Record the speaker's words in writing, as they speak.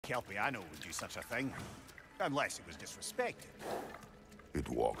Kelpiano would do such a thing, unless it was disrespected. It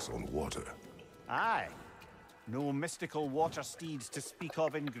walks on water. Aye. No mystical water steeds to speak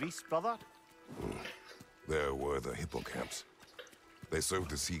of in Greece, brother? There were the hippocamps. They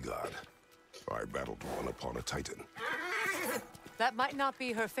served the sea god. I battled one upon a titan. That might not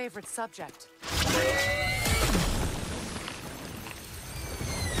be her favorite subject.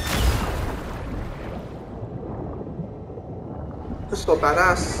 This is so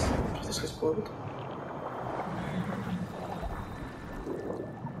badass. This gets spoiled.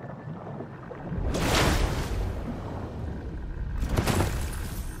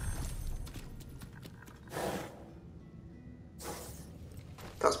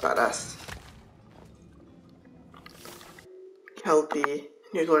 That's badass. Kelpie.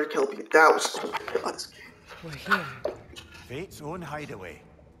 New Lord Kelpie. That was so good on this game. We're here. Fate's own hideaway.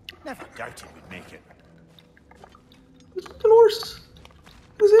 Never doubted we'd make it. Dolores.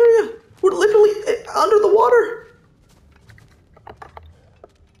 This area. We're literally under the water.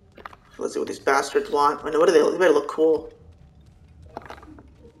 Let's see what these bastards want. I know, what do they look? They better look cool.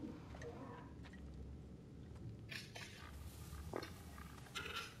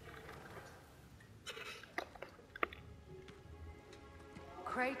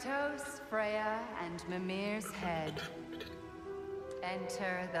 Kratos, Freya, and Mimir's head.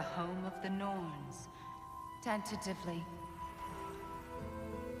 Enter the home of the Norns, tentatively.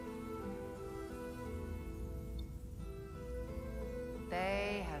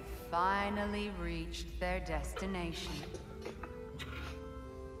 They have finally reached their destination.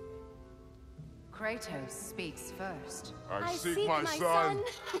 Kratos speaks first. I seek my son.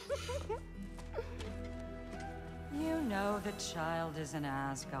 You know the child is an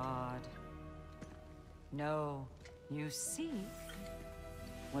Asgard. No, you seek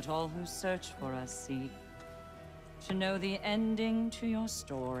what all who search for us seek. To know the ending to your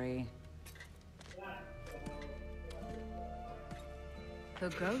story. The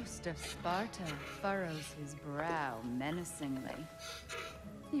ghost of Sparta furrows his brow menacingly.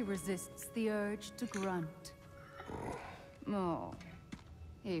 He resists the urge to grunt. Oh,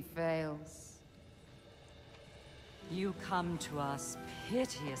 he fails. You come to us,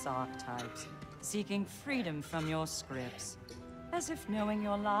 piteous archetypes, seeking freedom from your scripts, as if knowing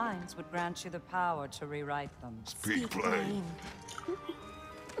your lines would grant you the power to rewrite them. Speak plain.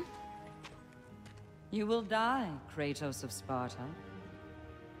 You will die, Kratos of Sparta.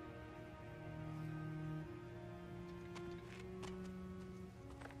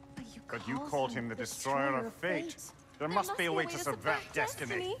 But you called him the destroyer of fate. There must be a way to subvert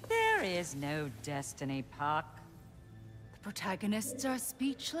destiny. There is no destiny, Puck. The protagonists are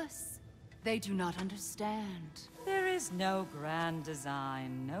speechless. They do not understand. There is no grand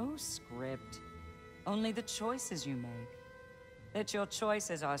design, no script. Only the choices you make. That your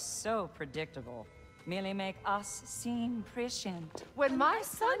choices are so predictable, merely make us seem prescient. When my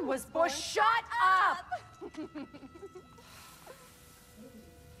son was born, shut up!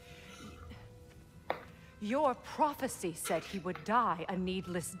 Your prophecy said he would die a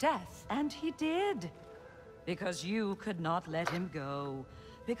needless death. And he did. Because you could not let him go.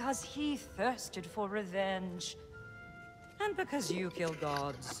 Because he thirsted for revenge. And because you kill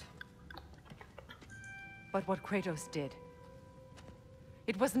gods. But what Kratos did,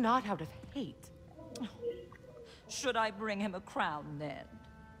 it was not out of hate. Should I bring him a crown then?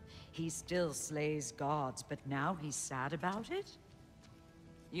 He still slays gods, but now he's sad about it?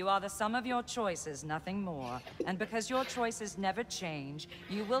 You are the sum of your choices, nothing more. And because your choices never change,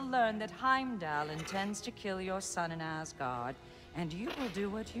 you will learn that Heimdall intends to kill your son in Asgard, and you will do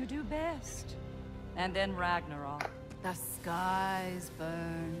what you do best. And then Ragnarok. The skies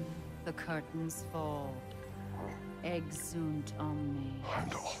burn, the curtains fall. Exunt omnes.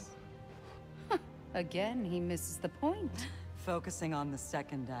 Heimdall. Again, he misses the point. Focusing on the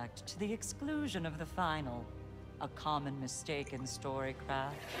second act to the exclusion of the final. A common mistake in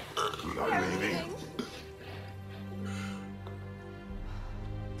storycraft. Not leaving.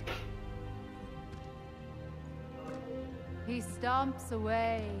 He stomps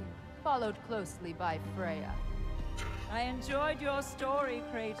away, followed closely by Freya. I enjoyed your story,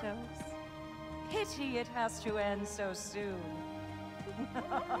 Kratos. Pity it has to end so soon.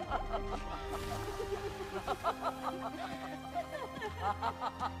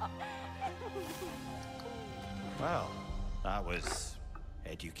 Well, that was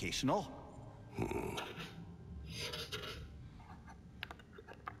educational.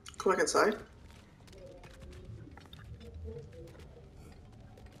 Go back inside.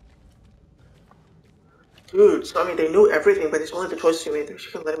 Dude, so I mean, they knew everything, but it's only the choices you made.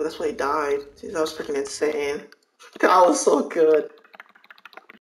 She couldn't let him. That's why he died. Dude, that was freaking insane. That was so good.